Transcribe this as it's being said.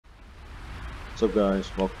What's up guys,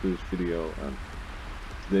 welcome to this video, and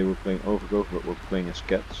today we're playing Overgrowth, but we're playing as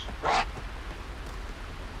cats.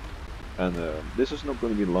 And this is not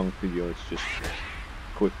going to be a long video, it's just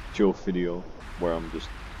a quick chill video where I'm just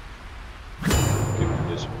kicking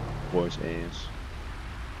this boy's ass.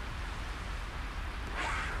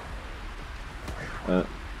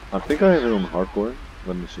 I think I have it on hardcore,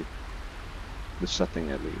 let me see. The setting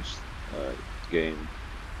at least. Game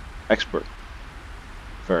expert.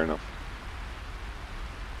 Fair enough.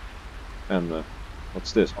 And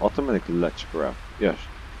what's this? Automatic ledge grab. Yes,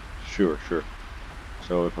 sure.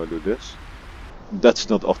 So if I do this, that's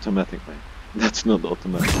not automatic, man. That's not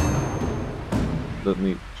automatic. Let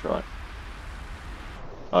me try.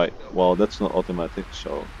 Well, that's not automatic,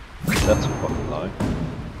 so that's a fucking lie.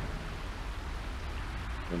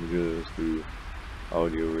 Let me just do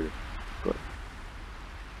audio really quick.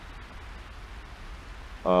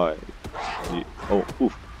 Oh,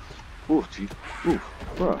 oof, gee, oof,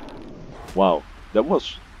 bruh. Wow, that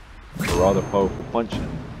was a rather powerful punch.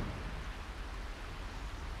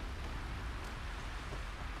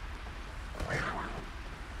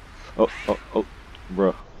 Oh,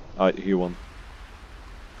 bruh, he won.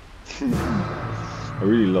 I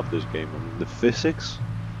really love this game. I mean, the physics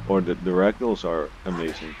or the ragdolls are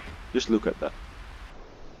amazing. Just look at that.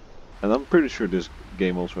 And I'm pretty sure this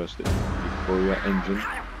game also has the Euphoria engine.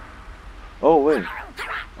 Oh wait,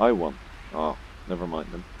 I won. Oh, never mind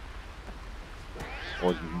then.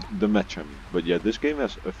 Or the match, I mean. But yeah, this game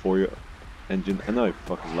has a Euphoria engine, and I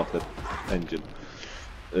fucking love that engine.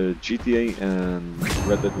 GTA and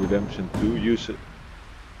Red Dead Redemption 2 use it.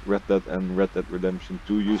 Red Dead and Red Dead Redemption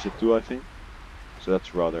 2 use it too, I think. So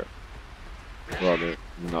that's rather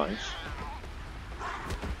nice.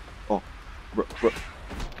 Oh, bro.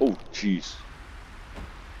 Oh, jeez.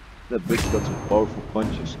 That bitch got some powerful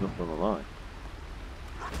punches, not gonna lie.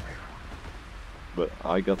 But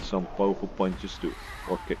I got some powerful punches too,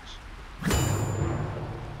 or kicks.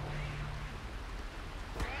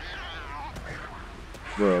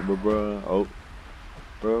 Bruh. Oh.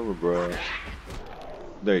 Bruh.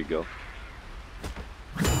 There you go.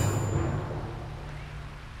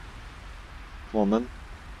 Come on then.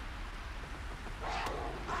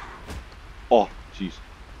 Oh, jeez.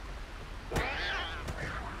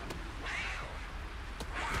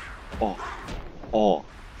 Oh.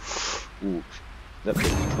 Ooh. That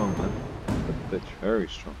bitch strong, man. That bitch very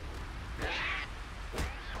strong.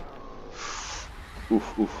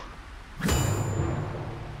 Oof.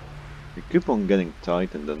 We keep on getting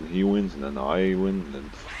tight, and then he wins, and then I win, and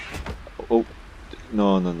then... Oh,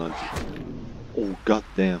 no. Oh,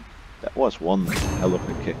 goddamn. That was one hell of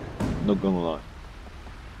a kick. Not gonna lie.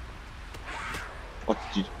 Oh,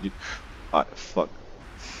 gee. Fuck.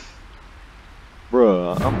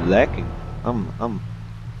 Bruh, I'm lacking.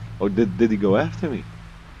 Oh, did he go after me?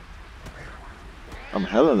 I'm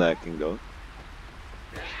hella lacking though.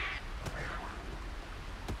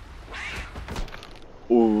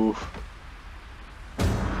 Ooh.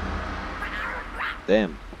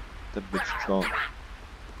 Damn, that bitch strong.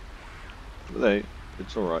 But hey,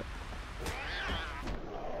 it's alright.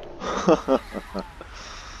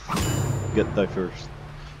 Get die first.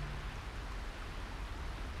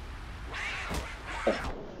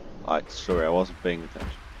 Oh, sorry, I wasn't paying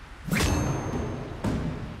attention.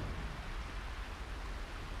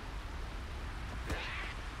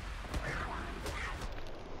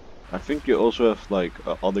 I think you also have like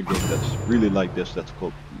other game that's really like this, that's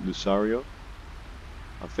called Lucario.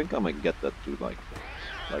 I think I might get that too, like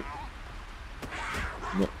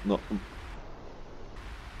no.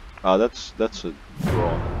 That's a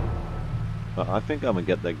draw. I think I'm gonna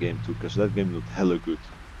get that game too, cause that game looked hella good.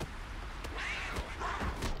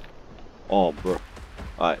 Oh, bro,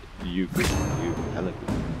 you hella good.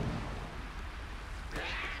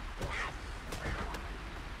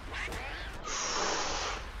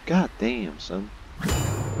 God damn, son.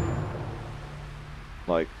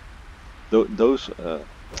 Like those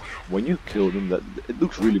when you kill them, that it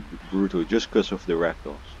looks really brutal just because of the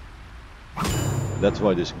ragdolls. That's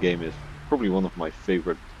why this game is probably one of my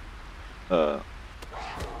favorite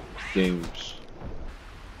games.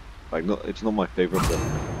 Like, it's not my favorite, but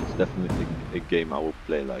it's definitely a game I will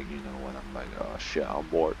play, like, you know, when I'm like, oh shit, I'm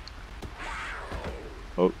bored.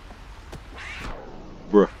 Oh,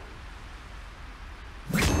 bruh.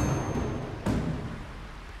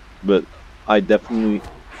 But I definitely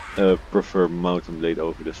prefer Mountain Blade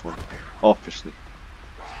over this one, obviously.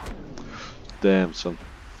 Damn, son.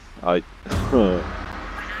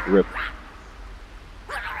 Rip.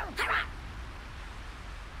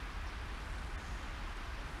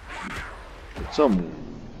 It's some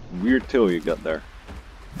weird tail you got there.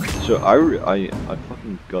 So So I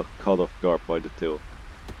fucking got caught off guard by the tail.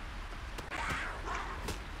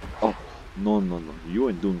 Oh, no, you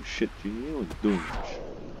ain't doing shit, you ain't doing shit.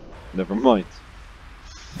 Never mind.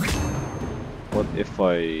 What if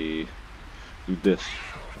I do this,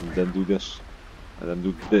 and then do this, and then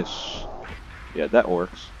do this? Yeah, that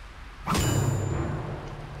works.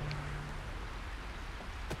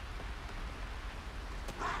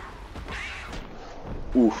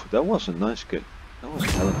 Oof, that was a nice kick. That was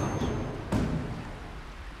hella nice.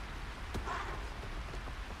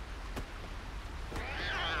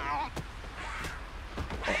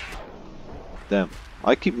 Oh, damn,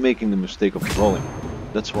 I keep making the mistake of rolling.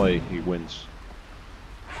 That's why he wins.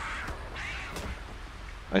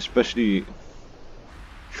 I especially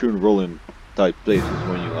shouldn't roll in tight places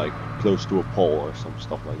when you're like close to a pole or some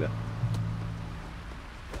stuff like that.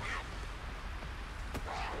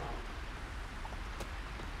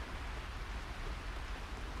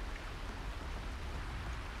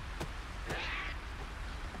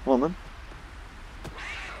 Come on then.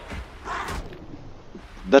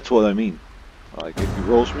 That's what I mean. Like if he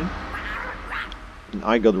rolls me, and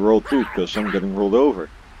I got rolled too because I'm getting rolled over.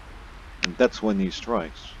 And that's when he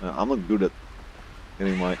strikes. I'm not good at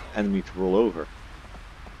getting my enemy to roll over.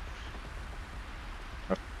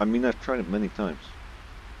 I mean, I've tried it many times.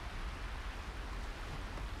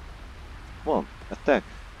 Come on, attack.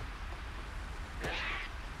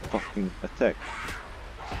 Fucking attack.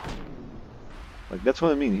 Like that's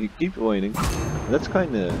what I mean. He keeps waiting. That's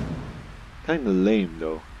kinda lame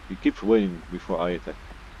though. He keeps waiting before I attack.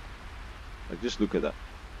 Like just look at that.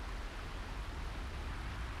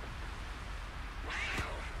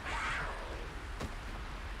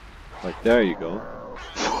 Like there you go.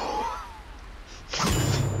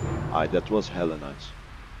 Alright, that was hella nice.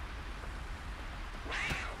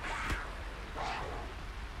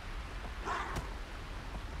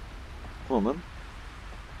 Come on, man.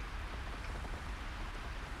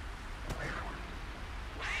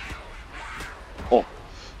 Oh.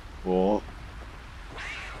 Oh.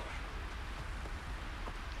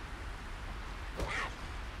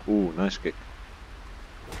 Ooh, nice kick.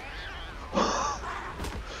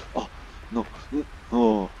 Oh, no.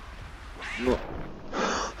 Oh. No.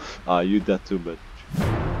 Ah, you that too, bitch.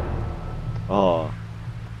 Ah.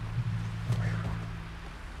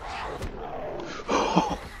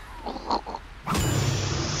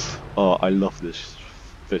 Oh, I love this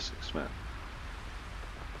physics, man.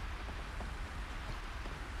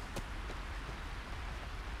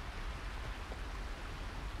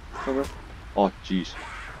 Okay. Oh, jeez.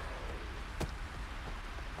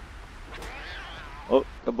 Oh,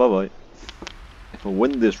 bye-bye. If I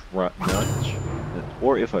win this match,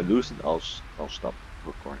 or if I lose it, I'll stop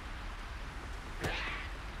recording.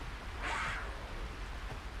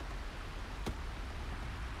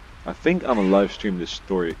 I think I'm gonna live stream the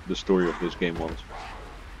story of this game once.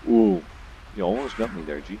 Ooh, you almost got me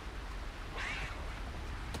there, G.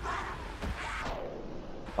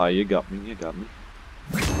 Ah, you got me,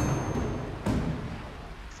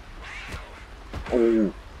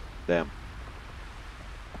 Oh, damn.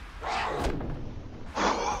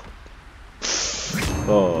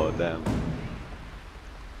 Oh, damn.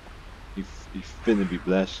 He finna be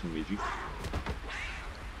blasting me, G.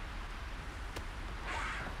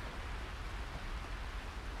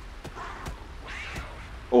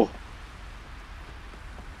 Oh.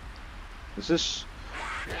 Is this...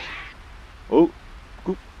 Oh,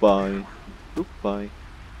 goodbye. Goodbye.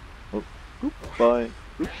 Oh, goodbye.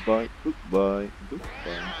 Goodbye. Goodbye.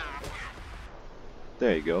 Goodbye.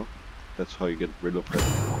 There you go. That's how you get rid of that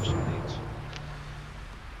snakes.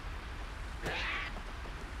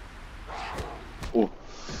 Oh.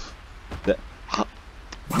 That...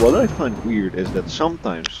 What I find weird is that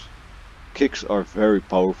sometimes kicks are very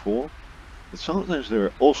powerful, but sometimes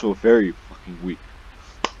they're also very fucking weak.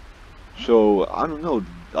 So, I don't know,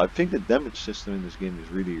 I think the damage system in this game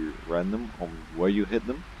is really random on where you hit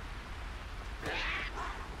them.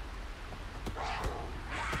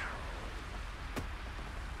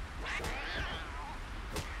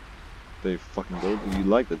 They fucking go, do you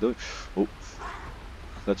like that, don't you? Oh,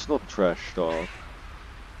 that's not trash talk.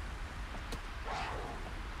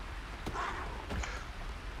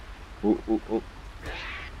 Oh, oh, oh.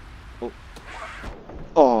 Oh.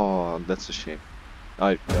 Oh, that's a shame.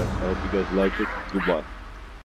 Alright guys, I hope you guys liked it. Goodbye.